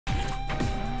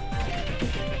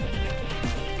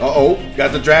Uh-oh,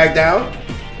 got the drag down.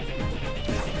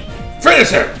 Finish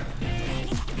him!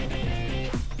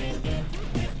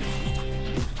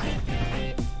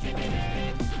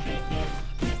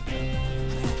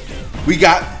 We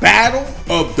got Battle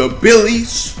of the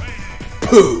Billies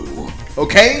Pooh.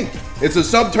 Okay? It's a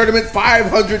sub-tournament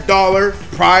 $500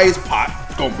 prize pot.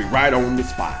 It's gonna be right on the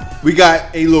spot. We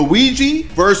got a Luigi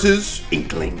versus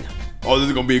Inkling. Oh, this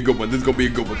is gonna be a good one. This is gonna be a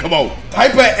good one. Come on.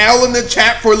 Type a L in the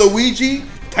chat for Luigi.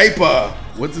 Type a,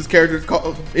 what's this character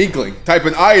called? Inkling. Type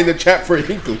an I in the chat for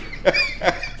Inkling.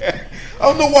 I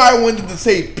don't know why I wanted to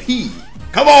say P.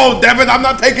 Come on, Devin. I'm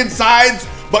not taking sides.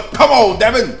 But come on,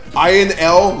 Devin. I and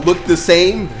L look the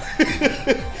same.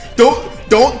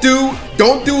 don't do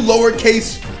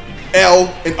lowercase L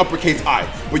and uppercase I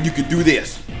when you can do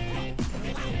this.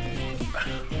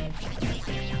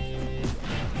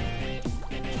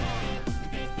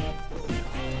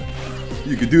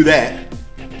 You could do that.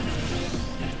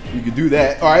 You could do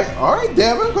that. All right,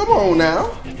 Devin. Come on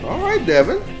now. All right,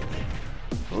 Devin.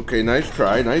 Okay, nice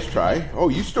try, nice try. Oh,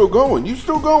 you still going? You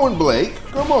still going, Blake?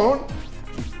 Come on.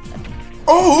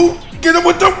 Oh, get him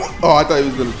with the. Oh, I thought he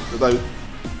was gonna.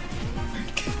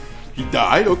 He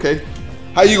died. Okay.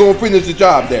 How you gonna finish the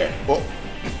job there? Oh.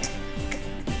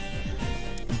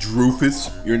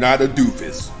 Droofus, you're not a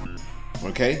doofus.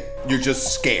 Okay? You're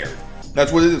just scared.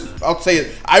 That's what it is. I'll say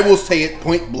it. I will say it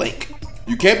point blank.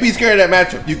 You can't be scared of that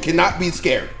matchup. You cannot be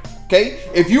scared. Okay?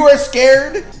 If you are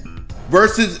scared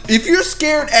if you're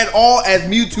scared at all as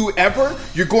Mewtwo ever,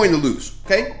 you're going to lose.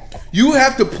 Okay? You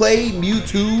have to play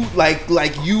Mewtwo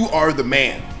like you are the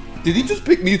man. Did he just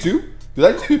pick Mewtwo? Did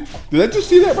I just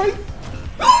see that right?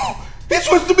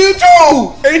 This was the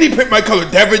Mewtwo! And he picked my color.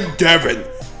 Devin,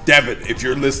 if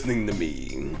you're listening to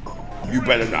me, you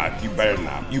better not. You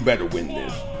better win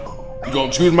this. You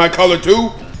gonna choose my color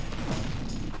too?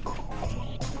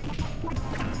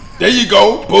 There you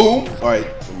go. Boom. All right.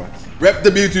 Rep the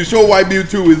Mewtwo. Show why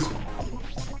Mewtwo is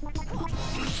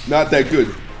not that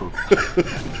good.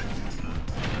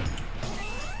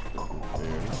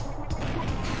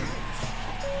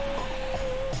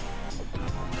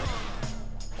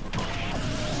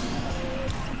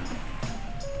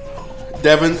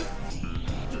 Devin,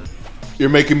 you're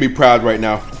making me proud right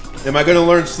now. Am I gonna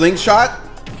learn Slingshot?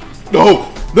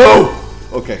 No.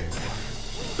 Okay,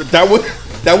 that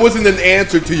wasn't an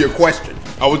answer to your question.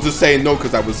 I was just saying no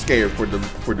because I was scared for the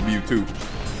Mewtwo.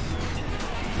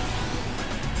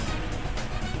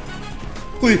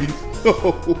 Please,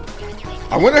 no.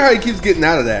 I wonder how he keeps getting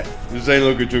out of that. This ain't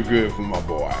looking too good for my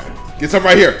boy. Get some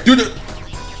right here.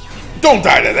 Don't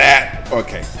die to that.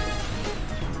 Okay.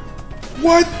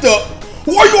 What the?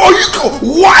 What?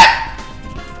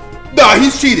 Nah,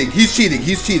 he's cheating. Did you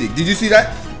see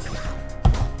that?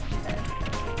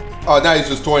 Oh, now he's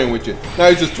just toying with you.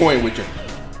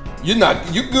 You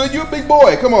good, you're a big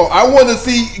boy. Come on, I want to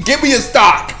see, give me a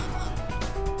stock.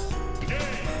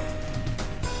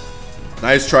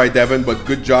 Nice try, Devin, but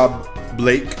good job,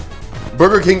 Blake.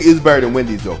 Burger King is better than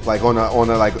Wendy's though. Like on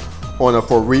a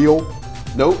for real.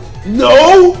 No.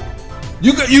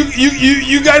 You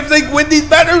guys think Wendy's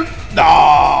better?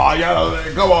 Nah,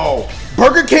 come on.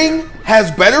 Burger King has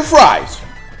better fries.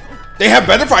 They have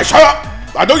better fries. Shut up.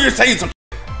 I know you're saying something.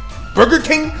 Burger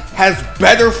King has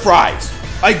better fries.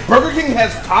 Like Burger King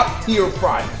has top tier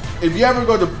fries. If you ever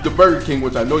go to the Burger King,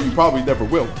 which I know you probably never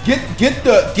will, get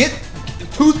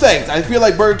two things. I feel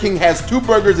like Burger King has 2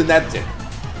 burgers and that's it.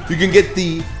 You can get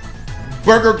the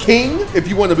Burger King if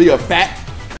you want to be a fat,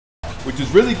 which is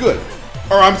really good.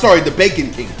 Or I'm sorry, the Bacon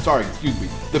King. Sorry, excuse me.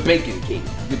 The Bacon King.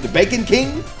 Get the Bacon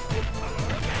King,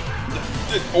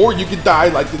 or you can die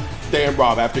like the damn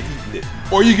Rob after eating it.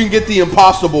 Or you can get the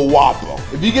Impossible Whopper.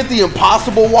 If you get the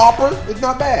Impossible Whopper, it's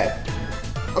not bad.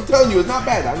 I'm telling you, it's not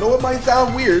bad. I know it might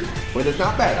sound weird, but it's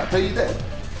not bad. I'll tell you that.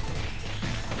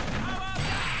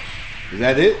 Is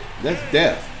that it? That's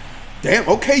death. Damn.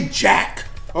 Okay, Jack.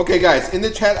 Okay, guys, in the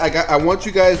chat, I want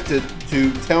you guys to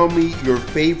tell me your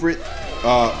favorite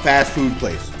fast food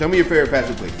place. Tell me your favorite fast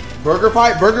food place.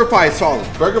 BurgerFi is solid.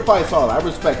 BurgerFi is solid. I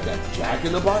respect that. Jack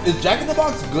in the Box. Is Jack in the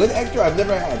Box good, Hector? I've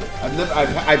never had it.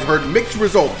 I've heard mixed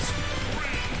results.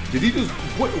 Did he just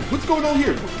what's going on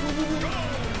here?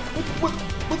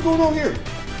 What's going on here?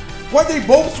 Why'd they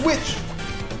both switch?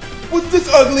 What's this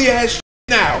ugly ass shit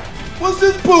now? What's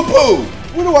this poo poo?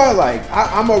 What do I like?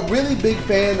 I'm a really big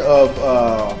fan of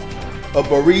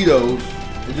burritos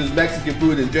and just Mexican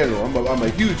food in general. I'm a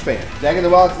huge fan. Jack in the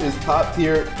Box is top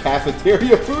tier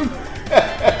cafeteria food.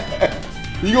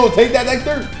 You gonna take that,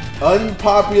 Hector?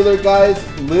 Unpopular, guys.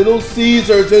 Little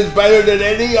Caesars is better than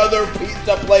any other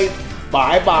pizza place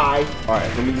Bye-bye. All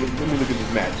right, let me look at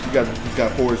this match. He's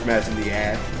got a forward smash in the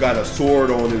ass. Got a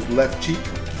sword on his left cheek.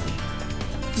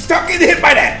 Stop getting hit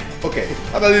by that. Okay,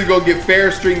 I thought he was gonna get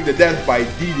fair stringed to death by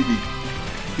DDD.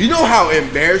 You know how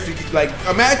embarrassing, like,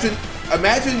 imagine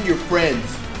your friends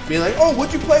being like, oh,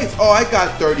 what'd you place? Oh, I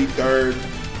got 33rd,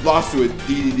 lost to a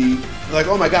DDD. Like,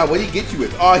 oh my God, what'd he get you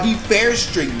with? Oh, he fair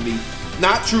stringed me.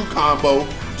 Not true combo,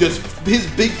 just his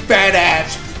big fat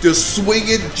ass, just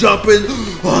swinging, jumping,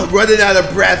 running out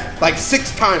of breath like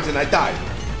 6 times and I died.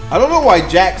 I don't know why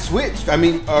Jack switched. I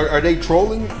mean, are they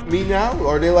trolling me now?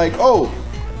 Or are they like, oh,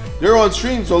 they're on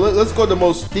stream, so let's go to the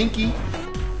most stinky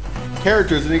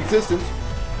characters in existence.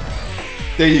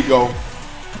 There you go.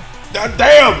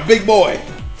 Damn, big boy.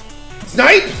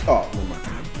 Snipes! Oh, never mind.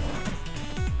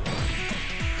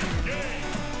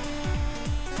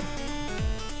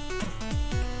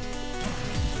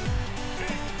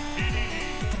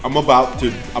 I'm about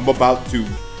to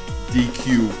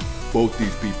DQ both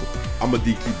these people. I'm gonna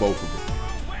DQ both of them.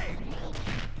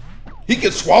 He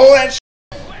can swallow that shit.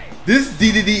 This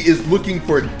DDD is looking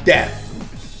for death.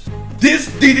 This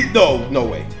DDD, no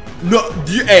way. No,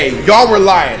 hey, y'all were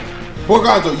lying.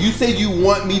 Borgonzo, you said you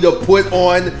want me to put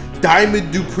on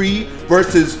Diamond Dupree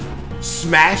versus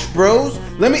Smash Bros?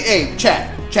 Let me, hey,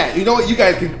 chat. You know what? You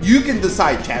guys can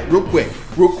decide, chat, real quick.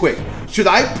 Should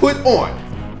I put on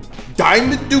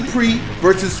Diamond Dupree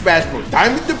versus Smash Bros?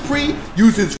 Diamond Dupree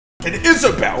uses and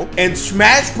Isabel, and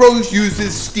Smash Bros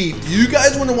uses Steve. Do you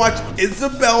guys want to watch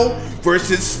Isabel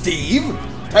versus Steve?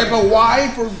 Type a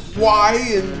Y for Y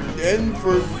and N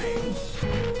for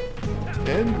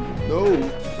N? No.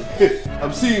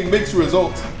 I'm seeing mixed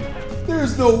results.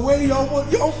 There's no way y'all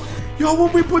want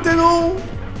me to put that on?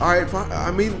 Alright, fine.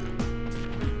 I mean,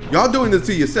 y'all doing this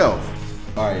to yourself.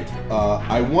 Alright,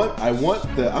 I want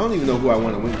the, I don't even know who I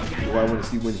want to win, who I want to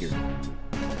see win here.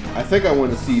 I think I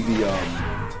want to see the,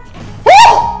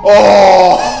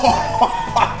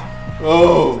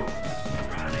 oh!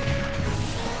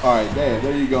 Alright,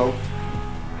 there you go.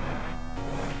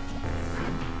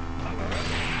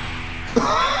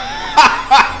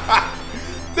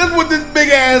 That's what this big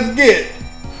ass get.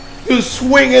 Just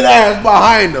swinging ass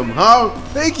behind him, huh?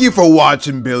 Thank you for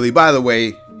watching, Billy. By the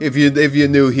way, if you're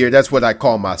new here, that's what I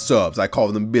call my subs. I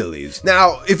call them Billies.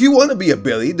 Now, if you want to be a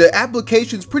Billy, the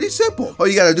application's pretty simple. All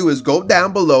you gotta do is go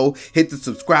down below, hit the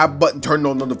subscribe button, turn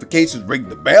on notifications, ring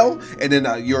the bell, and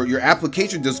then your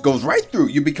application just goes right through.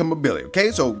 You become a Billy,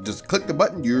 okay? So just click the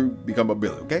button, you become a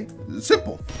Billy, okay? It's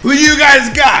simple. Who you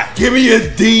guys got? Give me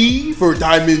a D for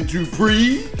Diamond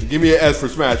Dupree. Give me an S for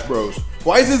Smash Bros.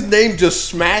 Why is his name just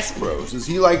Smash Bros? Is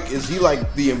he like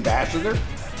the ambassador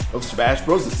of Smash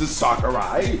Bros? Is this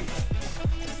Sakurai?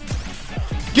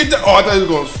 Get the, oh, I thought he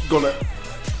was gonna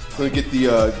get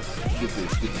the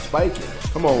spike in.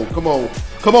 Come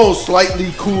on,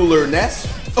 slightly cooler-ness.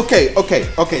 Okay.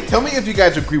 Tell me if you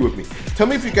guys agree with me.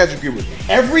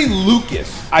 Every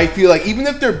Lucas, I feel like, even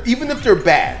if they're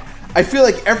bad, I feel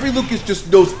like every Lucas just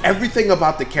knows everything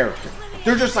about the character.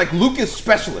 They're just like Lucas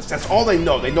specialists. That's all they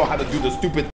know. They know how to do the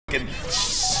stupid fucking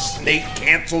snake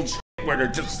canceled shit where they're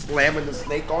just slamming the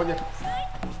snake on you.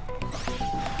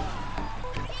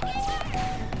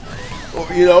 Oh,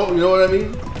 you know what I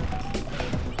mean?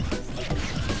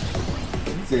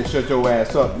 He said, shut your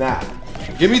ass up now.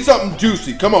 Give me something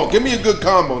juicy. Come on, give me a good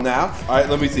combo now. All right,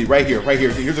 let me see. Right here.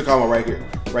 Here's a combo right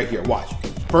here. Watch.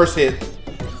 First hit.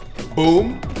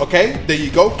 Boom. Okay, there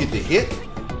you go. Get the hit.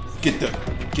 Get the.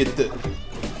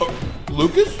 Oh,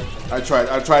 Lucas? I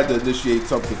tried to initiate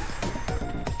something.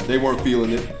 They weren't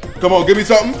feeling it. Come on, give me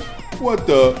something. What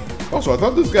the? Also, I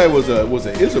thought this guy was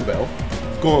an Isabel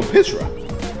going Pishra.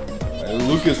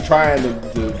 Lucas trying to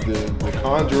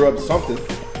conjure up something.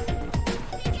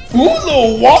 Ooh,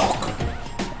 little walk.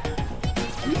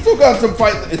 He still got some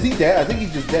fight. Is he dead? I think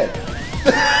he's just dead.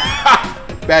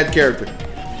 Bad character.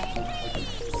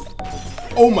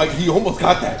 Oh my! He almost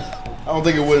got that. I don't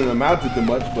think it wouldn't have amounted to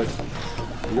much, but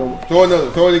you know, throw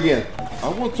it again. I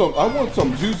want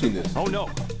some juiciness. Oh no.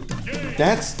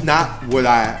 That's not what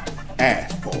I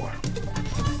asked for.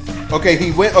 Okay,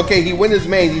 he went his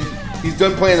main. He's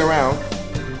done playing around.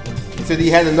 He said he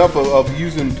had enough of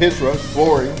using Pishra,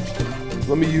 boring.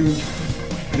 Let me use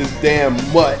this damn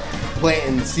mutt,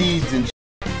 planting seeds and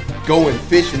going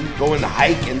fishing, going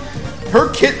hiking. Her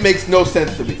kit makes no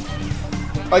sense to me.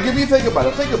 Like, if you think about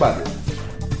it.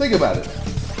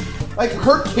 Like,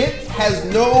 her kit has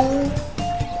no,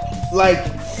 like,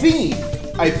 theme,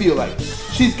 I feel like.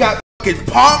 She's got fucking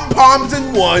pom-poms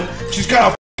in one. She's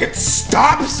got a fucking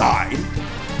stop sign.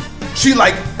 She,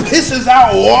 like, pisses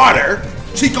out water.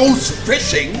 She goes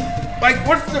fishing. Like,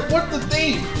 what's the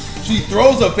theme? She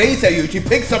throws a vase at you. She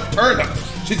picks up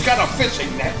turnips. She's got a fishing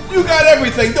net. You got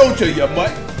everything, don't you, you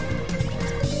mutt?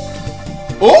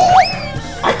 Oh!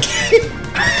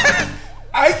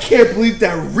 I can't believe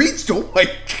that reached. Oh my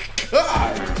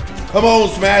God! Come on,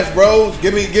 Smash Bros.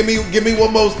 Give me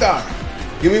one more stock.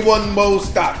 Give me one more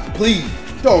stock, please.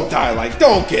 Don't die like.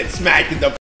 Don't get smacked in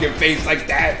the fucking face like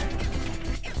that.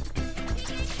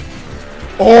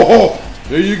 Oh,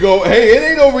 there you go. Hey,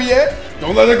 it ain't over yet.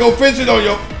 Don't let her go fishing on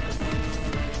you.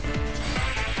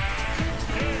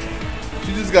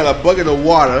 She just got a bucket of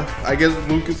water. I guess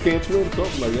Lucas can't swim,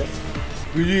 something like that.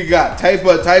 Who you got? Type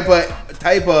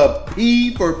of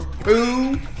P for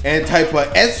poo and type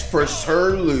of S for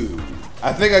Sir Lou.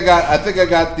 I think I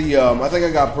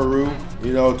got Peru.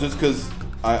 You know, just because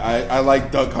I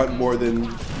like Duck Hunt more than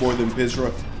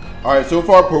Pishra. All right, so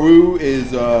far Peru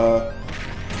is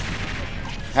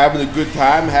having a good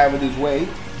time, having his way.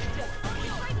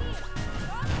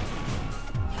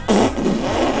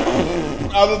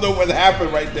 I don't know what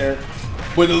happened right there,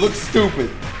 but it looks stupid.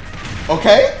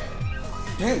 Okay?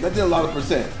 Damn, that did a lot of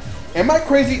percent. Am I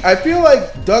crazy? I feel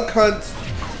like Duck Hunt's,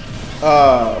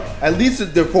 at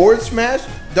least the forward smash,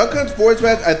 Duck Hunt's forward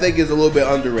smash, I think is a little bit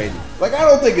underrated. Like, I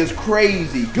don't think it's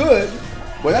crazy good,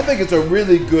 but I think it's a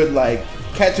really good, like,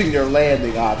 catching your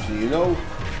landing option, you know?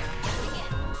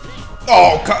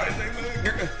 Oh, God.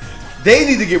 They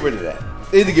need to get rid of that.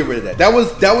 They need to get rid of that.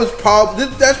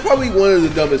 That's probably one of the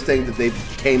dumbest things that they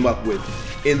came up with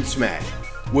in Smash.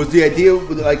 Was the idea,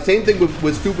 like, same thing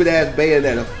with stupid ass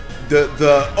Bayonetta.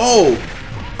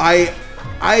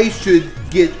 I should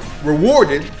get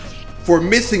rewarded for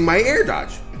missing my air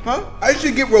dodge. Huh? I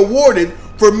should get rewarded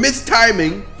for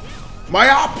mistiming my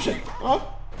option. Huh?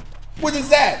 What is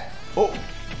that? Oh.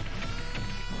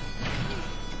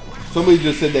 Somebody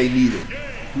just said they need it.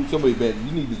 Somebody banned.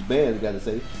 You need this band, I gotta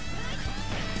say.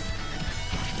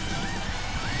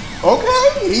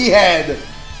 Okay,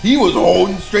 he was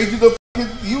holding straight to the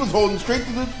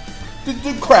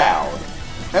crowd.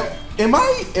 Am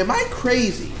I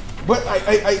crazy? But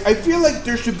I feel like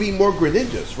there should be more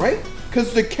Greninjas, right?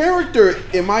 Because the character,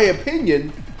 in my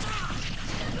opinion,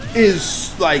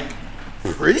 is like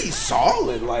pretty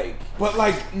solid. Like, but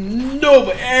like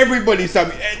everybody's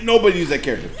telling me nobody's that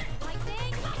character.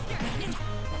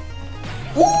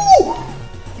 Woo!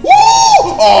 Woo!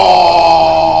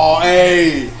 Oh,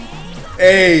 hey,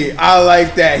 I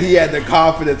like that. He had the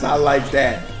confidence. I like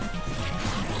that.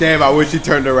 Damn, I wish he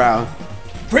turned around.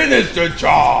 Finish the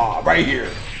job right here.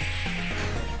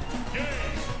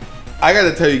 I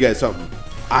gotta tell you guys something.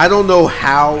 I don't know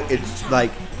how it's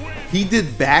like he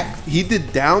did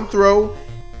down throw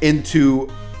into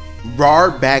raw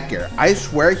back air. I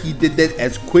swear he did that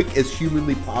as quick as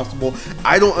humanly possible.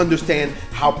 I don't understand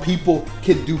how people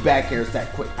can do back airs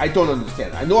that quick. I don't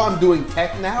understand. I know I'm doing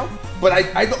tech now, but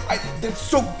I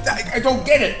don't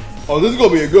get it. Oh, this is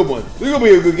gonna be a good one. This is gonna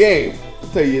be a good game. I'll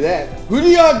tell you that. Who do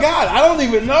y'all got? I don't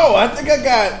even know. I think I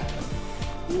got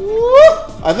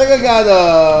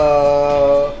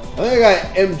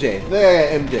MJ.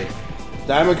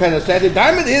 Diamond kind of snatched it.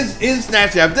 Diamond is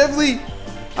snatching.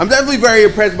 I'm definitely very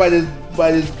impressed by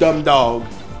this dumb dog.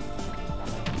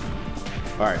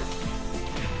 All right.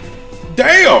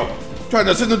 Damn! Trying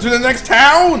to send him to the next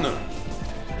town.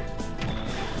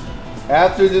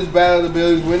 After this battle of the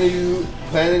abilities, when are you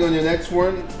planning on your next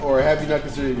one, or have you not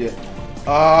considered it yet?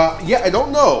 Yeah, I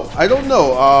don't know.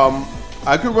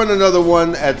 I could run another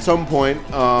one at some point.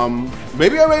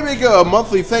 Maybe I may make a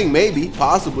monthly thing. Maybe,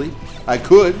 possibly, I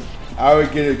could. I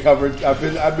would get it covered. I've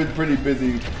been pretty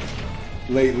busy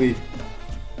lately,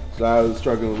 so I was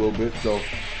struggling a little bit. So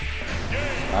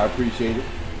I appreciate it.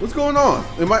 What's going on?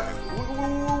 What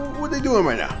are they doing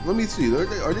right now? Let me see. Are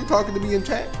they talking to me in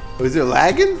chat? Or is it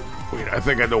lagging? Wait, I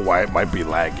think I know why it might be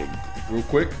lagging. Real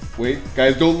quick. Wait,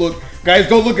 guys, don't look. Guys,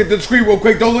 don't look at the screen real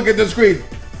quick. Don't look at the screen.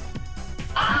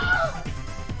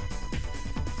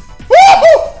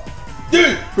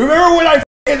 Dude, remember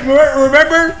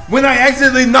when I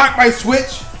accidentally knocked my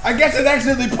Switch? I guess it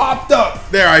accidentally popped up.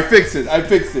 There, I fixed it.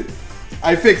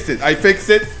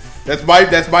 That's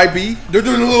my B. They're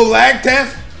doing a little lag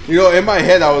test. You know, in my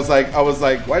head, I was like,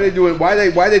 why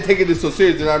they taking this so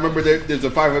serious? And I remember there's a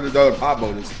 $500 pop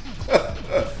bonus.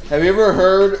 Have you ever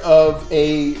heard of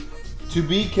a to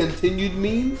be continued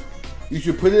meme? You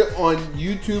should put it on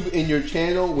YouTube in your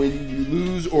channel when you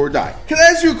lose or die. Can I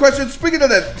ask you a question? Speaking of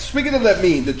that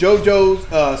meme, the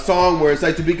JoJo's song where it's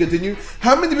like to be continued,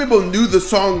 how many people knew the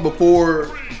song before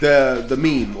the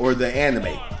meme or the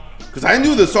anime? Because I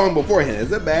knew the song beforehand. Is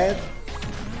that bad?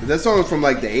 That song is from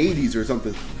like the 80s or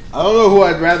something. I don't know who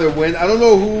I'd rather win. I don't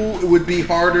know who it would be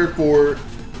harder for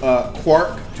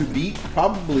Quark to beat.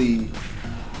 Probably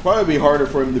be harder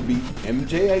for him to beat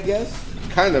MJ, I guess.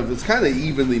 It's kind of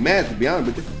evenly matched, to be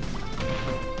honest with you.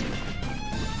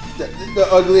 The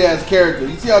ugly ass character.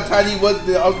 You see how tiny he was?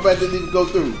 The Ultimate didn't even go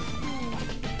through.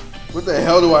 What the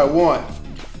hell do I want?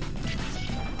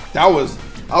 That was.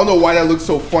 I don't know why that looks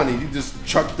so funny. He just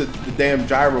chucked the damn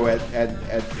gyro at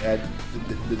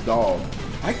the dog.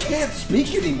 I can't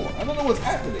speak anymore. I don't know what's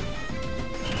happening.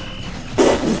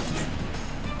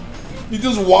 He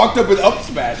just walked up and up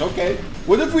smash. Okay.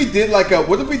 What if we did like a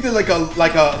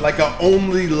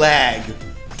only lag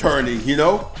turning? You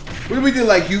know? What if we did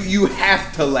like you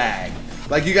have to lag?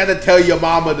 Like you got to tell your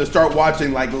mama to start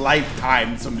watching like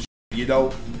Lifetime some shit, you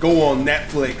know? Go on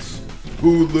Netflix,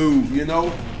 Hulu, you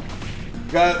know?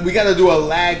 We got to do a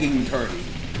lagging turning.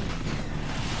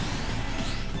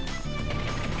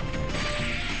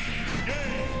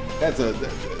 That's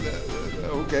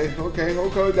okay,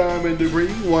 Diamond Debris,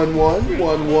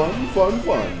 1-1, fun.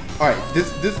 All right,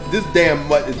 this damn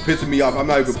mutt is pissing me off. I'm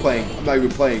not even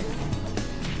playing.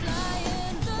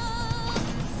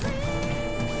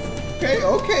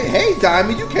 Okay, hey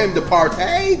Diamond, you came to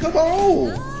party. Come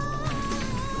on.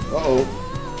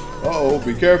 Uh-oh,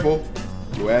 be careful.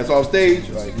 Your ass off stage.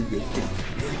 All right, you good.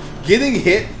 Getting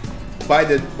hit by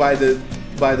the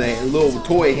little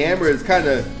toy hammer is kind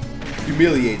of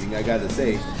humiliating, I gotta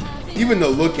say. Even to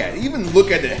look at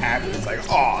it happen, it's like,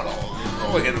 oh no,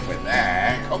 don't hit him with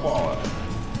that. Come on,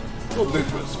 no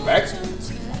disrespect.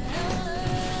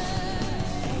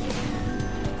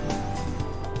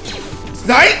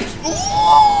 Snipes!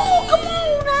 Ooh, come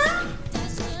on now.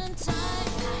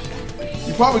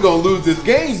 You're probably gonna lose this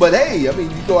game, but hey, I mean,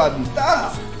 you go out and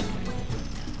stop.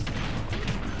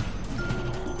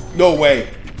 No way.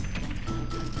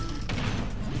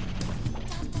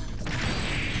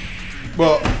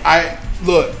 Well,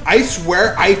 I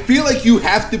swear, I feel like you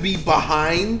have to be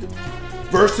behind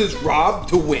versus Rob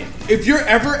to win. If you're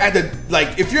ever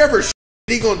if you're ever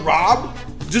shitting on Rob,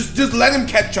 just let him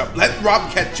catch up. Let Rob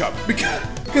catch up.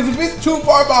 Because if it's too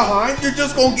far behind, you're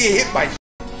just gonna get hit by shit.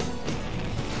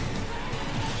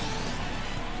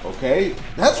 Okay,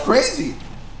 that's crazy.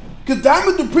 Because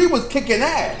Diamond Dupree was kicking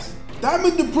ass.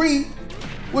 Diamond Dupree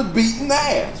was beating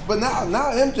ass. But now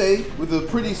MJ with a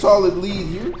pretty solid lead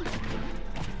here.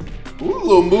 Ooh, a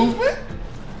little movement.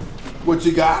 What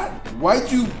you got?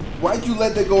 Why'd you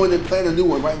let that go in and plant a new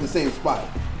one right in the same spot?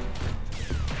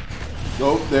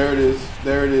 Nope, there it is.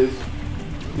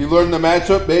 He learned the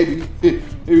matchup, baby. He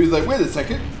was like, wait a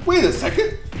second.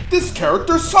 This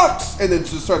character sucks. And then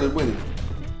just started winning.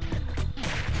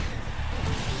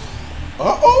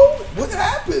 Uh-oh, what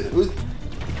happened?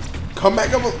 Come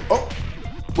back up. Oh,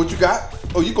 what you got?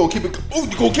 Oh, you gonna keep it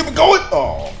going?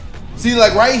 Oh. See,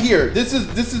 like right here, this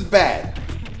is bad.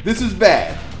 This is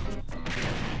bad.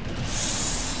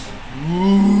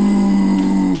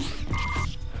 Ooh.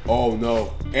 Oh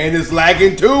no. And it's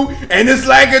lagging too.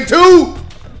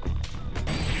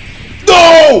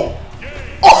 No!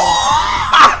 Oh,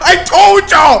 I told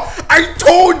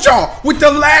y'all with the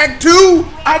lag too.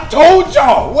 I told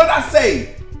y'all. What did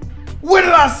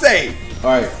I say? All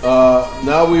right,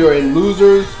 now we are in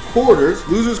losers quarters.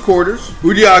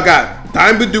 Who do y'all got?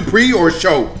 Diamond Dupree or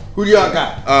Show? Who do y'all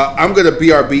got? I'm gonna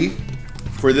BRB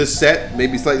for this set,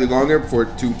 maybe slightly longer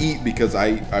to eat because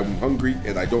I'm hungry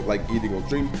and I don't like eating on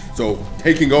stream. So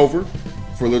taking over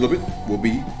for a little bit will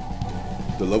be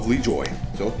the lovely Joy.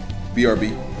 So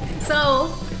BRB. So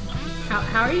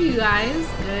how are you guys?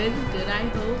 Good, I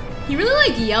hope. He really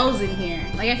like yells in here.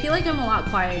 Like I feel like I'm a lot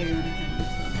quieter than him.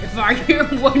 If I hear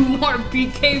one more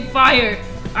PK fire,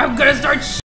 I'm gonna start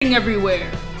shitting everywhere.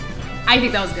 I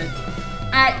think that was good.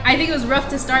 I think it was rough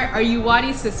to start. Are you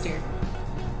WaDi's sister?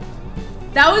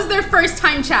 That was their first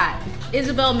time chat.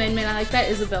 Isabel Min Min. I like that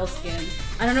Isabel skin.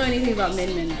 I don't know anything about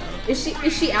Min Min though. Is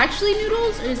she actually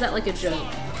noodles or is that like a joke?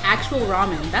 Actual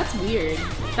ramen. That's weird.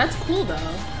 That's cool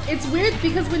though. It's weird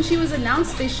because when she was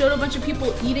announced, they showed a bunch of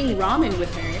people eating ramen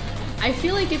with her. I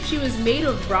feel like if she was made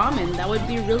of ramen, that would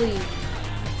be really...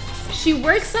 She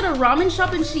works at a ramen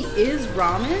shop and she is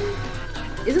ramen?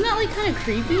 Isn't that like kind of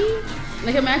creepy?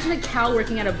 Like imagine a cow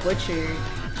working at a butcher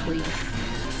place.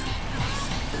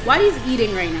 WaDi's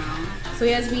eating right now. So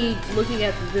he has me looking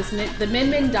at the Min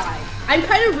Min died. I'm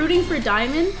kind of rooting for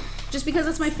Diamond just because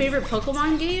it's my favorite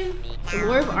Pokemon game. The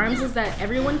lore of arms is that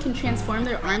everyone can transform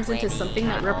their arms into something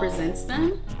that represents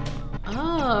them.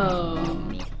 Oh.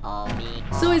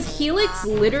 So is Helix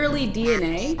literally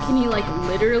DNA? Can he like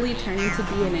literally turn into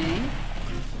DNA?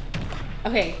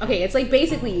 Okay, it's like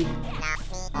basically...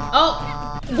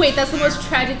 Oh, wait, that's the most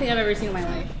tragic thing I've ever seen in my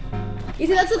life. You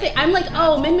see, that's the thing. I'm like,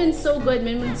 oh, Min Min's so good,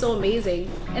 Min Min's so amazing.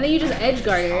 And then you just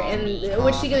edgeguard her, and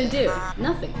what's she gonna do?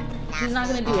 Nothing. She's not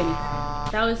gonna do anything.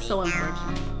 That was so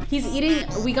unfortunate. He's eating,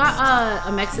 we got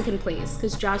a Mexican place,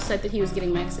 because Josh said that he was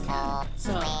getting Mexican.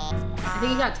 So, I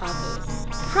think he got tacos.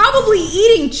 Probably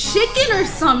eating chicken or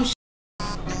some shit.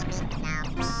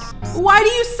 Why do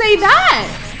you say that?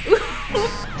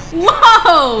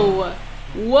 Whoa!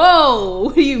 Whoa!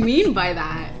 What do you mean by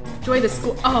that? Join the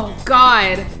score. Oh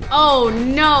god. Oh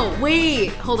no.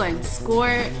 Wait. Hold on.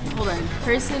 Score. Hold on.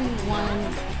 Person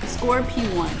 1. Score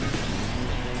P1.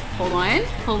 Hold on.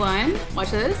 Hold on. Watch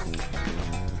this.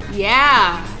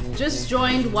 Yeah. Just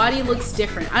joined. WaDi looks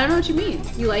different. I don't know what you mean.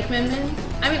 You like Min Min?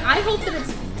 I mean, I hope that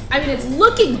it's. I mean, it's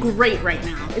looking great right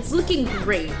now. It's looking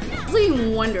great. It's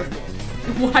looking wonderful.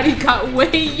 WaDi got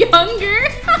way younger.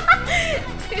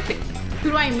 Who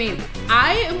do I mean?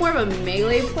 I am more of a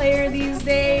melee player these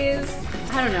days.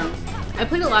 I don't know. I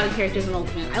played a lot of characters in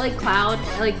Ultimate. I like Cloud,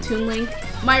 I like Toon Link.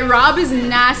 My Rob is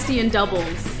nasty in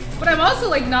doubles. But I'm also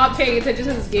like not paying attention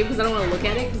to this game because I don't want to look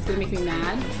at it because it's gonna make me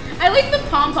mad. I like the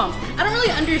pom-pom. I don't really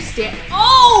understand.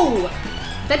 Oh!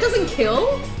 That doesn't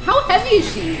kill? How heavy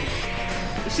is she?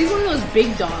 She's one of those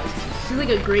big dogs. She's like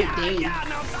a Great Dane.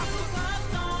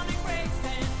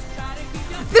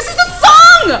 This is the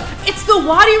song! It's the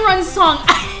WaDi Run song.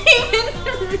 I didn't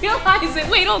even realize it.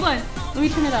 Wait, hold on. Let me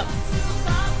turn it up.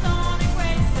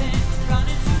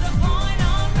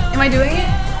 Am I doing it?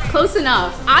 Close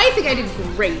enough. I think I did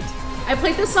great. I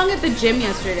played this song at the gym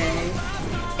yesterday.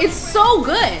 It's so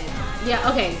good. Yeah,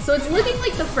 okay. So it's looking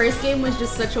like the first game was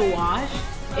just such a wash,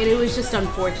 and it was just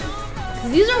unfortunate.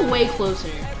 Because these are way closer.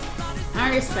 I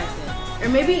respect it. Or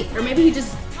maybe he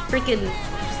just freaking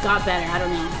just got better. I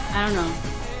don't know. I don't know.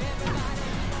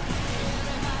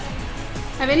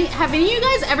 Have any of you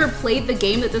guys ever played the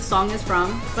game that this song is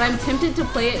from? But I'm tempted to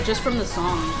play it just from the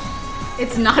song.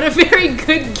 It's not a very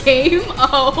good game.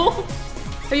 Oh.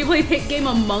 Have you played hit game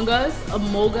Among Us?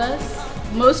 Among Us?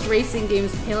 Most racing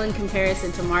games pale in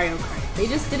comparison to Mario Kart. They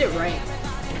just did it right.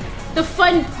 The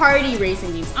fun party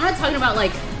racing games. I'm not talking about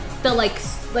like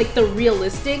the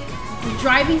realistic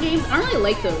driving games. I don't really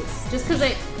like those. Just because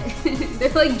they're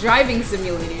like driving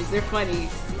simulators. They're funny.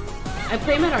 I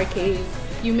play them at arcades.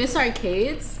 You miss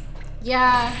arcades?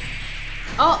 Yeah.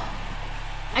 Oh,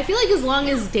 I feel like as long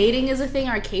as dating is a thing,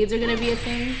 arcades are gonna be a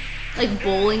thing. Like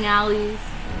bowling alleys.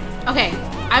 Okay,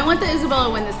 I want the Isabella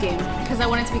to win this game because I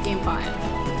want it to be game 5.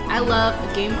 I love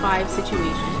a game 5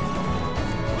 situation.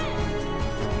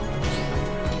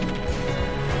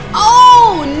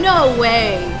 Oh, no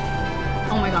way.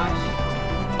 Oh my gosh.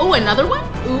 Oh, another one?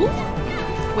 Ooh.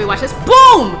 Wait, watch this.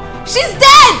 Boom! She's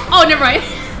dead! Oh, never mind.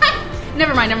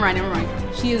 Never mind, never mind, never mind.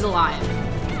 She is alive.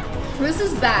 This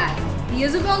is bad. The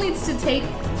Isabel needs to take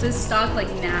this stock like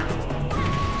now.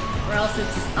 Or else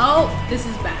it's, oh, this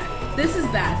is bad. This is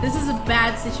bad. This is a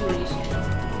bad situation.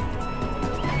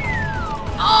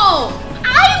 Oh,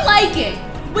 I like it.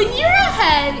 When you're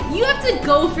ahead, you have to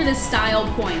go for the style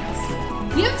points.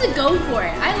 You have to go for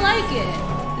it. I like it.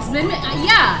 This Min Min,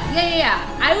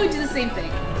 yeah. I would do the same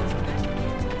thing.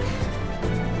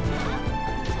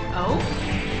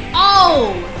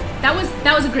 Oh, that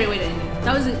was a great way to end it.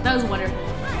 That was wonderful.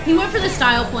 He went for the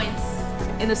style points,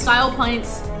 and the style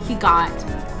points he got.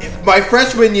 My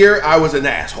freshman year, I was an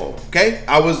asshole. Okay,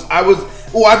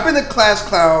 I've been a class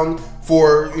clown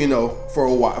for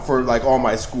a while, for like all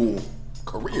my school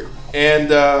career, and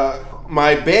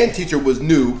my band teacher was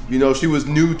new. She was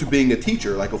new to being a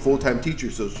teacher, like a full-time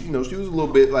teacher. So she was a little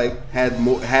bit like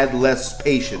had less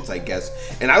patience, I guess.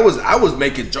 And I was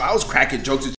cracking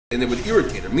jokes, and it would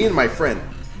irritate her. Me and my friend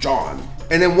John.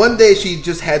 And then one day she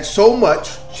just had so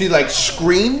much, she like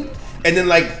screamed and then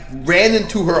like ran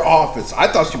into her office. I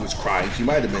thought she was crying. She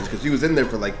might have been, because she was in there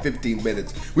for like 15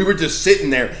 minutes. We were just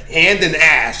sitting there, hand in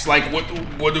ass, like what do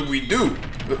we do?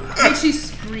 Did she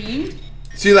scream?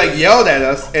 She like yelled at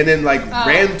us and then like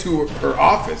ran to her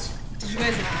office. Did you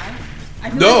guys laugh?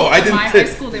 No, I didn't. In my high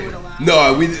school they would have laughed.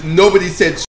 No, nobody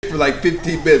said shit for like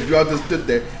 15 minutes. We all just stood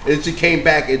there, and she came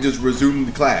back and just resumed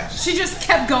the class. She just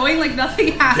kept going like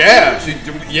nothing happened. And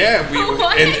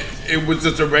it was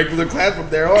just a regular class from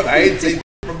there on. I ain't say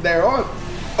from there on.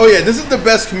 Oh yeah, this is the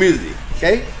best community,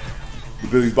 okay? The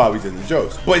Billy's, Bobby's, and the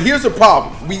Joes. But here's the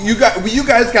problem. You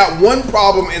guys got one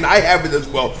problem, and I have it as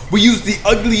well. We use the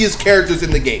ugliest characters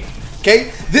in the game,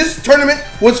 okay? This tournament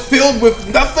was filled with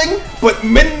nothing but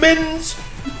Min-Mins,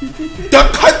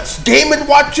 Duck Hunts, Game &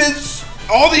 Watches.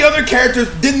 All the other characters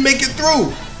didn't make it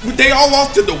through. They all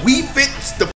lost to the Wii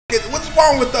Fits. What's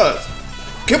wrong with us?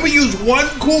 Can we use one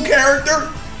cool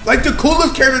character? Like the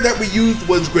coolest character that we used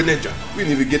was Greninja. We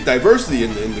didn't even get diversity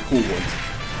in the cool ones.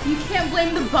 You can't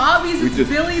blame the Bobbies. It's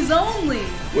Billy's only.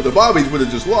 Well, the Bobbies would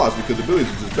have just lost because the Billies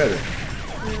are just better.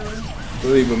 Really? It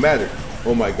doesn't even matter.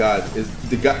 Oh my God! Is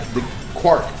the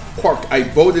Quark? I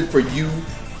voted for you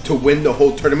to win the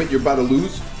whole tournament. You're about to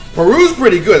lose. Peru's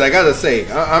pretty good, I gotta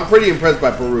say. I'm pretty impressed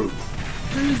by Peru.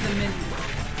 Peru's the minion.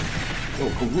 Oh,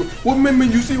 Peru. What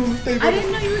minion you see on the stage? I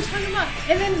didn't know you were talking about.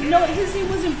 And then no, his name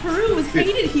wasn't Peru. It was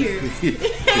hated here.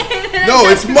 No,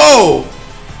 it's Mo.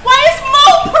 Why is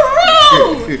Mo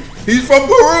Peru? He's from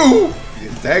Peru.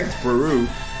 Thanks, Peru.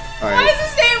 All right. Why is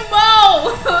his name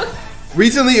Mo?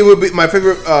 Recently, it would be my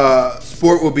favorite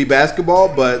sport would be basketball,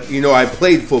 but you know I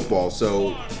played football,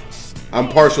 so I'm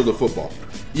partial to football.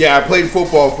 Yeah, I played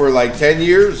football for like 10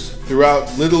 years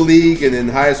throughout Little League and in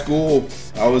high school.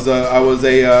 I was a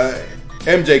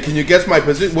MJ. Can you guess my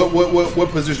position? What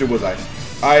position was I?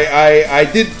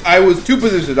 I was two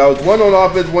positions. I was one on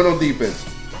offense, one on defense.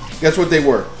 Guess what they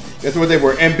were? Guess what they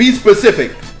were? And be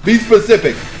specific. Be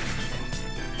specific.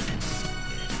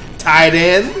 Tight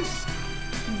end.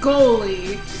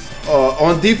 Goalie.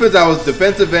 On defense, I was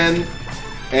defensive end,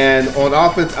 and on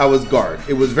offense, I was guard.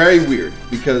 It was very weird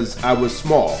because I was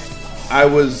small. I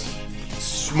was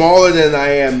smaller than I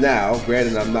am now.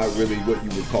 Granted, I'm not really what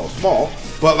you would call small,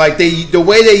 but like the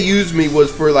way they used me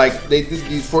was for like they did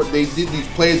these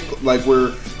plays like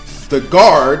where the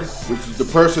guard, which is the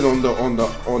person on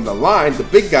the line, the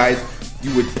big guys,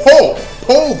 you would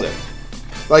pull them.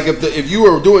 Like if you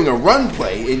were doing a run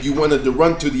play and you wanted to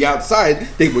run to the outside,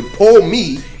 they would pull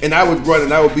me and I would run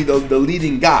and I would be the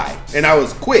leading guy. And I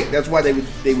was quick. That's why they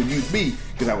would use me,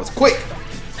 because I was quick.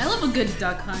 I love a good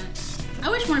duck hunt. I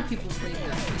wish more people played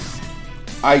duck hunt.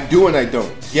 I do and I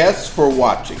don't. Yes, for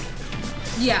watching.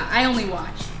 Yeah, I only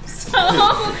watch.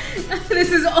 So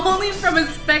this is only from a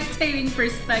spectating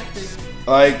perspective.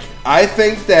 Like, I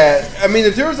think that, I mean,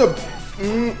 if there was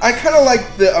I kind of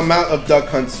like the amount of duck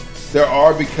hunts there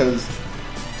are, because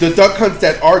the duck hunts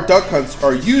that are duck hunts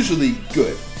are usually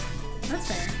good. That's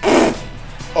fair.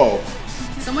 Oh.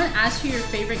 Someone asked you your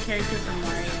favorite character from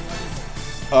Mario.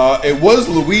 It was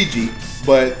Luigi,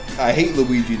 but I hate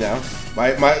Luigi now.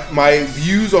 My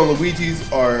views on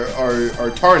Luigi's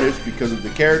are tarnished because of the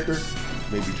character,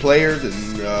 maybe players,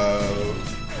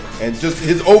 and just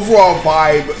his overall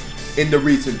vibe in the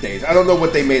recent days. I don't know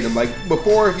what they made him. Like,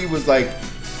 before he was like,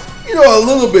 you know, a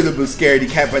little bit of a scaredy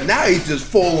cat, but now he's just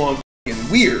full on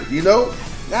weird, you know?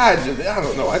 I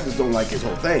don't know. I just don't like his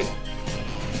whole thing.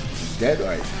 Is that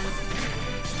right?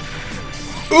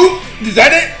 Oop! Is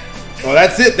that it? Oh,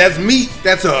 that's it. That's meat.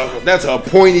 That's a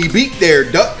pointy beak there,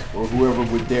 duck, or whoever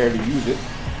would dare to use it.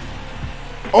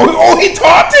 Oh, he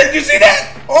taunted. You see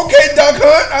that? Okay, Duck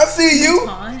Hunt, I see you.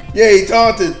 Taunt? Yeah, he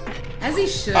taunted. As he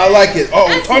should. I like it. Oh,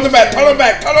 turn him back.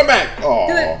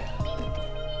 Oh.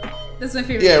 That's my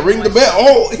favorite. Yeah, ring the bell.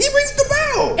 Oh, he rings the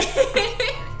bell.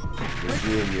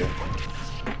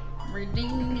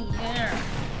 Virginia.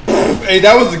 Hey,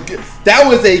 that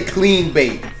was a clean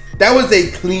bait. That was a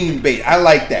clean bait. I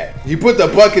like that. He put the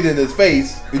bucket in his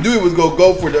face. He knew he was gonna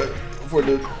go for the.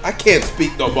 I can't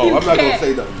speak no more. I'm not gonna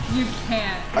say nothing. You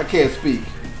can't. I can't speak.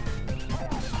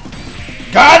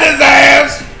 Got his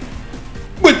ass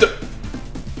with the.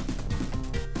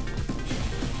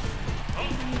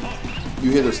 You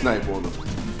hit a snipe on him.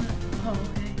 Oh,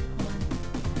 okay.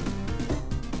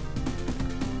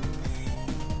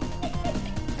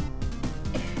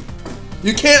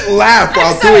 You can't laugh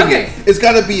while doing it. It's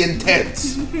got to be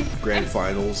intense. Grand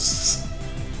finals.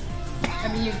 I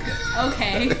mean, you could.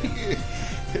 Okay.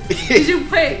 Did you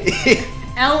put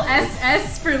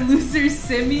LSS for loser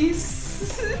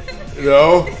simmies?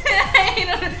 No. I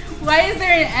don't know. Why is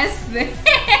there an S there?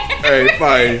 Alright,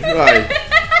 fine.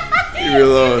 Leave me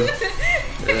alone.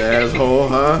 Asshole,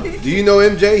 huh? Do you know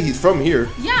MJ? He's from here.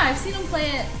 Yeah, I've seen him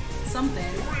play at something.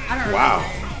 I don't know. Wow.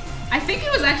 I think he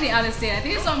was actually out of state. I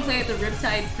think I saw him play at the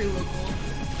Riptide pre-local.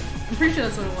 I'm pretty sure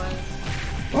that's what it was.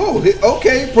 Oh,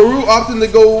 okay. Peru opting to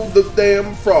go the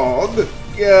damn frog.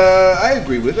 Yeah, I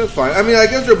agree with it. That's fine. I mean, I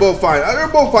guess they're both fine. They're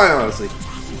both fine, honestly.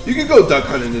 You can go duck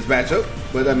hunt in this matchup,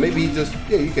 but maybe he just,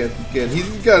 yeah, you can. He's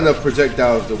got enough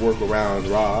projectiles to work around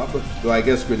Rob. Though I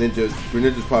guess Greninja's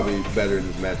probably better in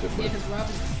this matchup. But, yeah, because Rob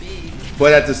is big.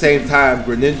 But at the same time,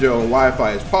 Greninja on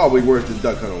Wi-Fi is probably worse than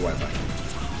duck hunt on Wi-Fi.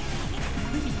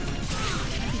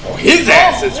 Oh, his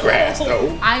ass is grass,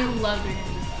 though. I love it.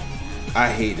 I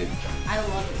hate it. I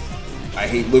love it so much. I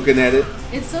hate looking at it.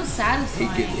 It's so satisfying.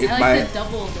 Hit I like the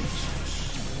double.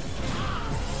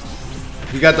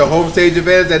 You got the home stage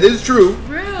advantage. That is true.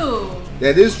 True.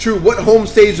 That is true. What home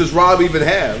stage does Rob even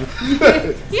have? He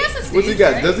has a stage, What's he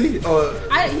got? right? Does he?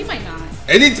 He might not.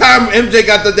 Anytime MJ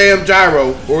got the damn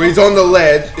gyro or he's on the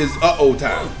ledge is uh-oh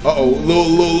time. Uh-oh,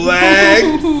 little lag.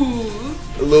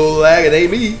 A little lag, it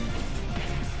ain't me.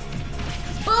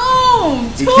 Boom!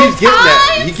 He keeps getting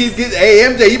that. He keeps getting, hey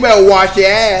MJ, you better wash your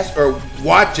ass or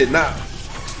watch it now.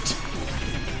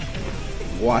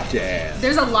 Watch your ass.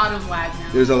 There's a lot of lag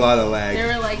now. There's a lot of lag. There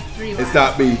were like 3 lags. It's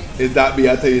not me. It's not me.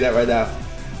 I'll tell you that right now.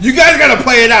 You guys gotta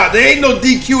play it out. There ain't no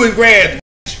DQ and grand.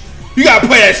 You gotta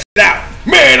play that shit out.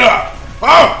 Man up.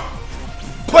 Huh?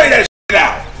 Play that shit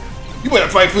out. You better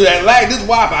fight through that lag. This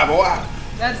Wi-Fi, boy.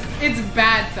 It's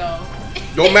bad though.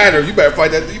 Don't matter. You better fight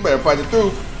that. You better fight it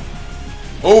through.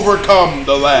 Overcome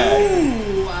the lag.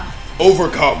 Ooh.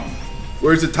 Overcome.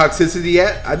 Where's the toxicity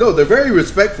at? I know they're very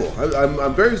respectful.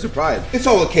 I'm very surprised. It's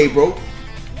all okay, bro.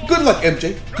 Good luck,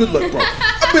 MJ. Good luck, bro.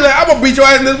 I'll be like, I'm gonna beat your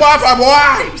ass in this Wi-Fi,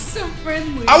 boy. You're so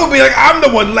friendly. I would be like, I'm the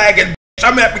one lagging.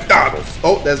 I'm at McDonald's.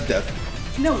 Oh, that's death.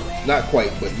 No way. Not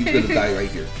quite, but he's gonna die right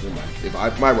here. Never mind. If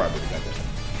my robber got that.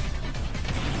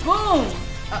 Boom.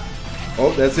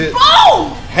 Oh, that's it.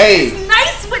 Boom. Hey. It's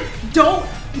nice, but don't.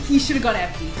 He should have got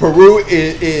FD. Peru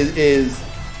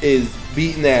is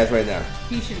beating ass right now.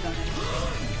 He should have got FD.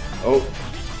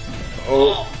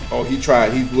 Oh, he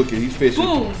tried. He's looking. He's fishing.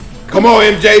 Boom. Come on,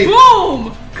 MJ.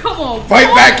 Boom. Come on. Fight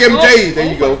back, MJ.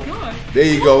 There you go. God. There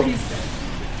you go. He's dead.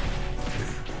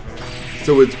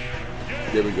 So it's,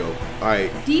 there we go. All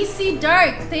right. DC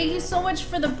Dark, thank you so much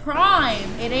for the prime.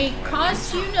 It ain't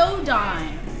cost you no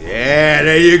dime. Yeah,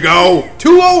 there you go.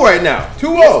 2-0 right now.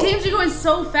 2-0. These games are going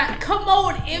so fast. Come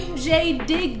on, MJ,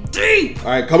 dig deep.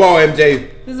 All right, come on, MJ.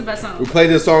 This is the best song. We play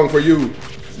this song for you.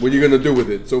 What are you gonna do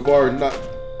with it? So far, not.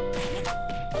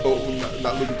 Oh,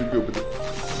 not looking too good with it.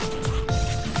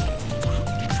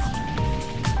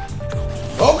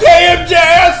 Okay, MJ,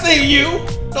 I see you.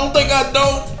 Don't think I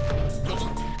don't.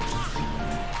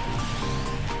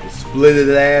 Split his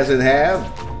ass in half.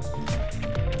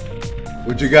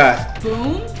 What you got?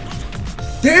 Boom.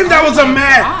 Damn, that was a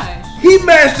match. Gosh. He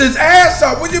mashed his ass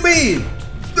up. What do you mean?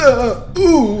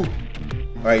 Ooh.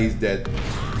 All right, he's dead.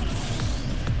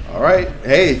 All right.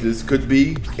 Hey, this could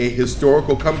be a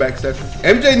historical comeback session.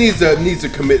 MJ needs to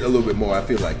commit a little bit more. I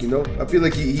feel like, you know. I feel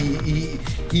like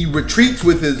he retreats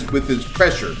with his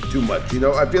pressure too much. You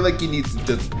know. I feel like he needs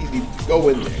to go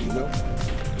in there. You know.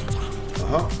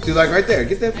 See, like right there.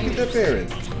 Get that fair in.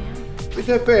 Get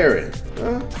that fair in.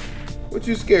 Huh? What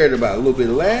you scared about? A little bit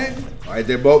of lag? All right,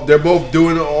 they're both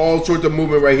doing all sorts of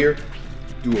movement right here.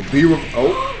 Do a B.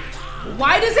 Oh.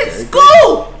 Why does it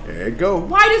scoop? There you go.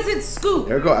 Why does it scoop?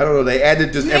 There you go. I don't know. They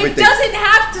added just everything. It doesn't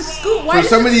have to scoop. Why For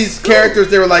some of these characters,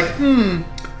 they were like,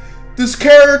 this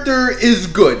character is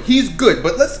good. He's good,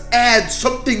 but let's add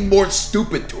something more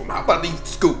stupid to him. How about these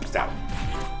scoops now?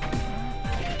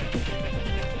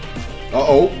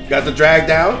 Uh-oh. Got the drag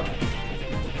down.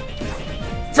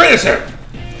 Finish him!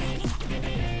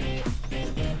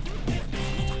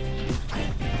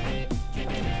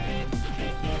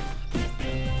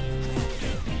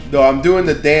 No, I'm doing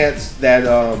the dance that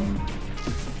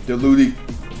the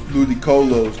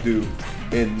Ludicolos do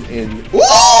in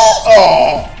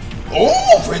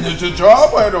finish the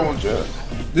job, why don't you?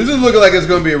 This is looking like it's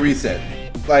gonna be a reset.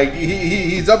 Like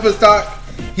he's up in stock.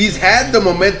 He's had the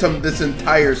momentum this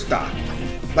entire stock.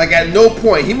 Like at no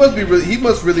point he must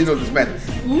really know this match.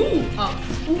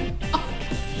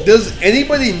 Does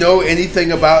anybody know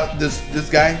anything about this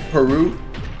guy, Peru?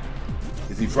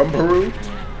 Is he from Peru?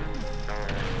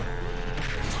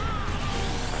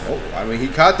 Oh, I mean, he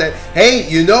caught that. Hey,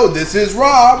 you know, this is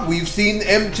Rob. We've seen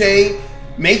MJ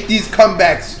make these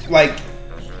comebacks. Like,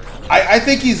 I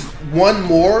think he's won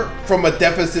more from a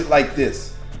deficit like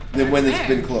this than when it's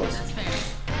been close.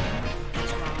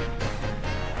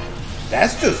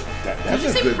 That's just that's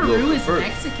a good Peru look. is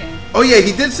Mexican. Oh yeah,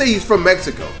 he did say he's from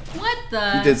Mexico. What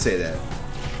the? He did say that.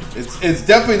 It's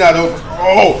definitely not over.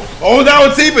 Oh, now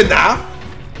it's even now.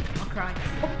 I'll cry.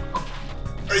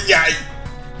 Yeah.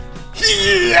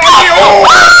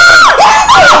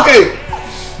 Okay.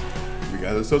 We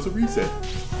got ourselves a reset.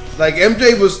 Like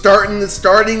MJ was starting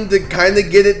to kind of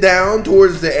get it down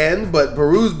towards the end, but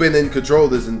Peru's been in control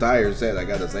this entire set. I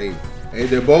gotta say. Hey,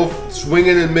 they're both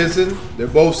swinging and missing. They're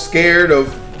both scared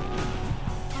of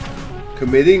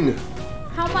committing.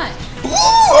 How much?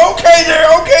 Ooh, okay there,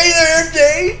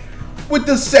 MJ. With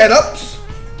the setups.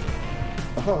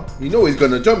 You know he's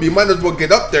gonna jump. You might as well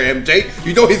get up there, MJ.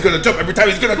 You know he's gonna jump every time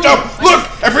he's gonna jump. Look,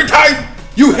 every time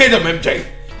you hit him, MJ,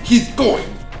 he's going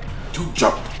to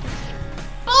jump.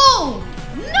 Oh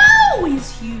no,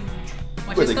 he's huge.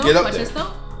 Watch Wait, this though. get up Watch there. this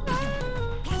though.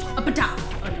 Up a top.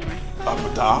 Up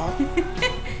a top.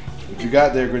 What you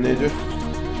got there, Greninja?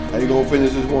 How you gonna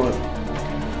finish this one?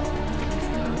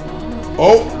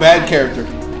 Oh, bad character.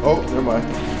 Oh, never mind.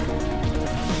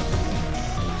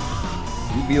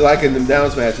 You be liking them down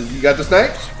smashes. You got the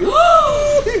snipes?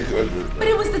 But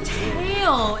it was the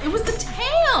tail. It was the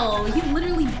tail. He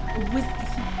literally was.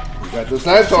 You got the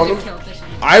snipes on him.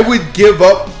 I would give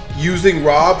up using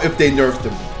Rob if they nerfed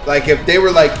him. Like if they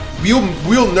were like,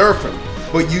 we'll nerf him,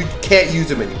 but you can't use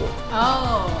him anymore.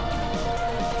 Oh.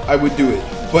 I would do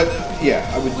it. But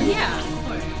yeah, I would do it. Yeah, of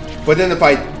course. But then if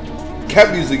I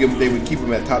kept using him, they would keep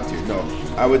him at top tier. No,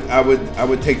 I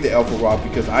would take the Alpha Rob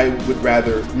because I would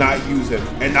rather not use him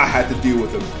and not have to deal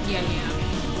with him. Yeah,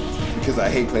 yeah. Because I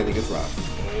hate playing against Rob.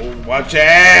 Oh, watch your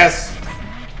ass!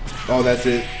 Oh, that's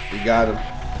it. You got him.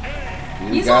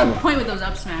 He's on point with those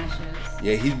up smashes.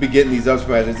 Yeah, he's been getting these up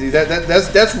smashes. See,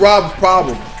 that's Rob's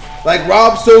problem. Like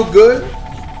Rob's so good,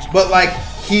 but like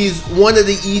he's one of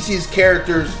the easiest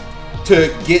characters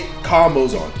to get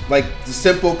combos on. Like the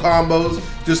simple combos,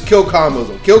 just kill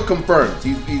combos on. Kill confirms.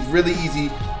 He's really easy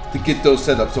to get those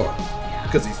setups on.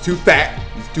 Because he's too fat,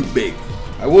 he's too big.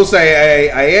 I will say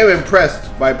I am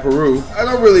impressed by Peru. I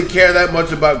don't really care that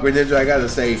much about Greninja, I gotta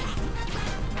say.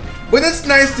 But it's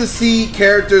nice to see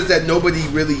characters that nobody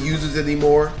really uses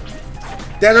anymore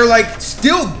that are like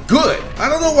still good. I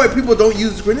don't know why people don't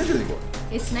use Greninja anymore.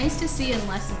 It's nice to see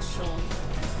unless it's Shoal.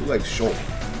 You like Shoal.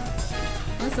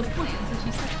 What's the point? That's what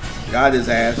she said. Got his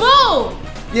ass. Boom!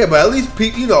 Yeah, but at least,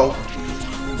 you know,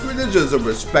 Greninja is a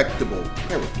respectable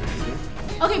character.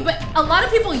 Okay, but a lot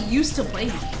of people used to play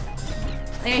him.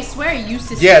 Like, I swear I used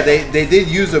to see Yeah, they did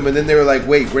use him, and then they were like,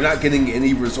 wait, we're not getting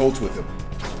any results with him.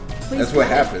 That's what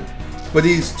happened. But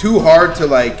he's too hard to,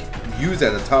 like, use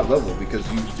at a top level because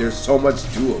there's so much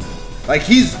to him. Like,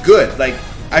 he's good. Like,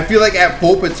 I feel like at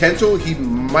full potential, he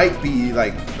might be,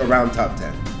 like, around top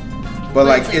 10. But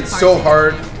like, it's so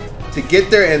hard to get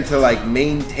there and to, like,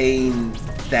 maintain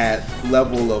that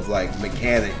level of, like,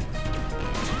 mechanic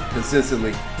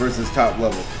consistently versus top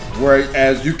level.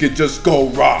 Whereas you could just go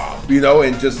Rob, you know,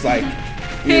 and just like,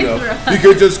 you know, you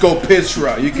could just go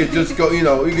Pishra, you could just go, you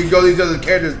know, you could go these other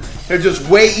characters. They're just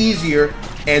way easier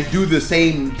and do the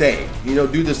same thing, you know,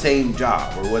 do the same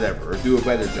job or whatever, or do a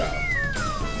better job.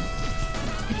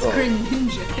 It's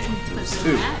Greninja. It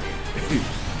doesn't matter.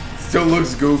 Still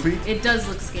looks goofy. It does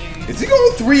look scary. Is he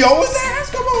going 3-0 his ass?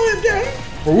 Come on, MJ.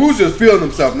 Peru's just feeling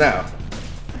himself now.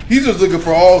 He's just looking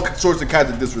for all sorts of kinds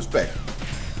of disrespect.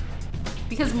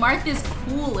 Because Marth is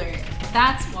cooler.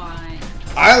 That's why.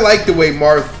 I like the way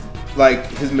Marth, like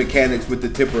his mechanics with the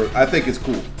tipper. I think it's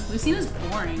cool. Lucina's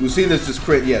boring. Lucina's just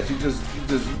crit. Yeah, she just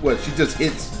She just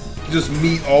hits just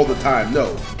meat all the time.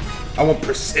 No, I want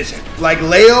precision. Like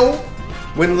Leo,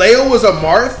 when Leo was a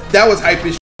Marth, that was hype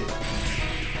as shit.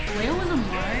 Leo was a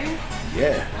Marth?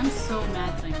 Yeah. I'm so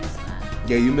mad that I missed that.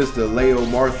 Yeah, you missed the Leo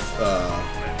Marth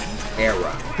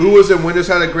era. Who was in Winter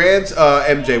Side of Grands?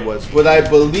 MJ was. But I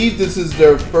believe this is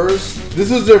their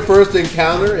first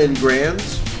encounter in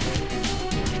Grands.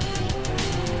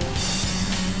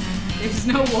 There's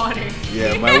no water.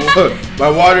 Yeah, my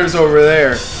water's over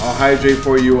there. I'll hydrate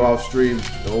for you off stream.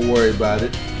 Don't worry about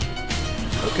it.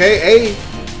 Okay, hey.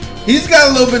 He's got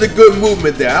a little bit of good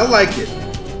movement there. I like it.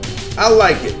 I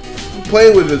like it. He's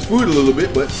playing with his food a little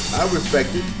bit, but I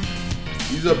respect it.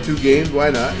 He's up 2 games. Why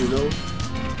not, you know?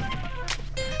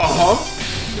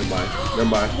 Never mind. Never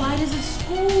mind. Why does it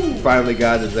school? Finally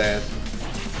got his ass.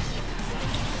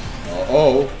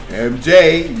 Uh-oh.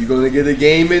 MJ, you gonna get a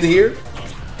game in here?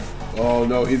 Oh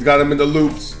no, he's got him in the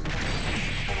loops.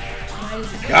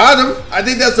 Got him. I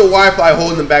think that's the Wi-Fi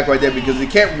holding him back right there because he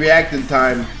can't react in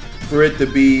time for it to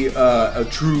be a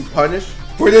true punish.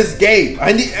 For this game,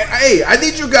 I need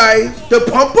you guys to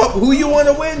pump up who you want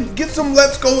to win. Get some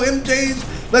Let's Go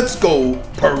MJs. Let's go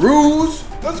Perus.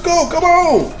 Let's go, come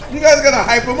on! You guys gotta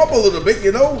hype them up a little bit,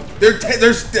 you know. They're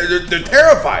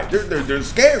terrified. They're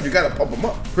scared. You gotta pump them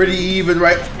up. Pretty even,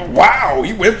 right? Wow,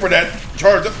 he went for that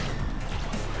charge up.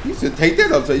 He said, "Take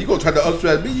that up smash. You gonna try to up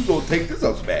smash me? You gonna take this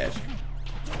up smash?"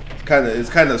 It's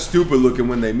kind of stupid looking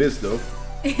when they miss though.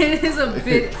 It is a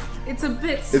bit. It's a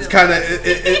bit. Silly. It's kind of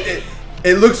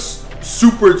it looks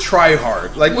super try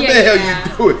hard. Like what the hell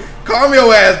you doing? Calm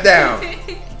your ass down.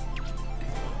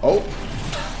 Oh.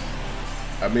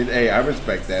 I mean, hey, I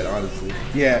respect that, honestly.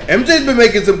 Yeah, MJ's been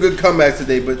making some good comebacks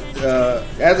today, but I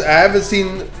haven't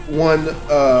seen one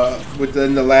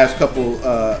within the last couple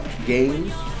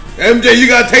games. MJ, you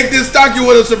gotta take this stock. You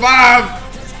wanna survive.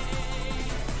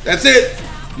 That's it.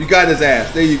 You got his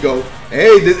ass. There you go.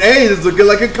 Hey, this is looking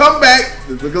like a comeback.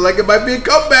 This looking like it might be a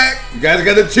comeback. You guys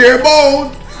gotta cheer him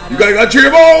on. You guys gotta cheer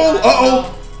him on.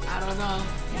 Uh-oh. I don't know.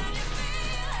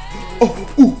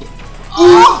 Oh, ooh. Ooh,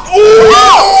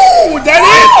 ooh, that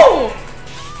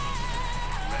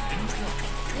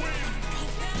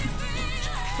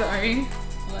Sorry.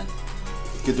 What?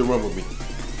 Get the run with me.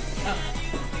 Oh.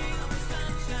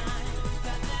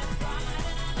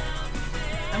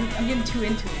 I'm getting too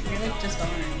into it. You're like just on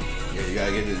it. Yeah, you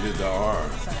gotta get into the R.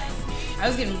 Sorry. I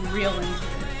was getting real into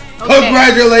it. Okay.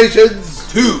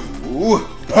 Congratulations to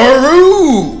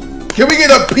Peru! Can we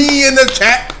get a P in the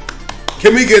chat?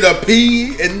 Can we get a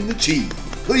P in the cheese,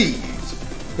 please?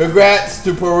 Congrats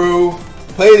to Peru.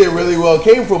 Played it really well.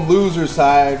 Came from loser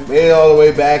side, made it all the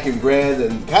way back in grand,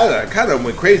 and kind of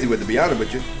went crazy with it, to be honest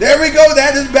with you. There we go.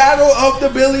 That is Battle of the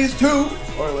Billies 2.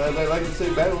 Or as I like to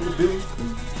say, Battle of the Billies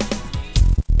 2.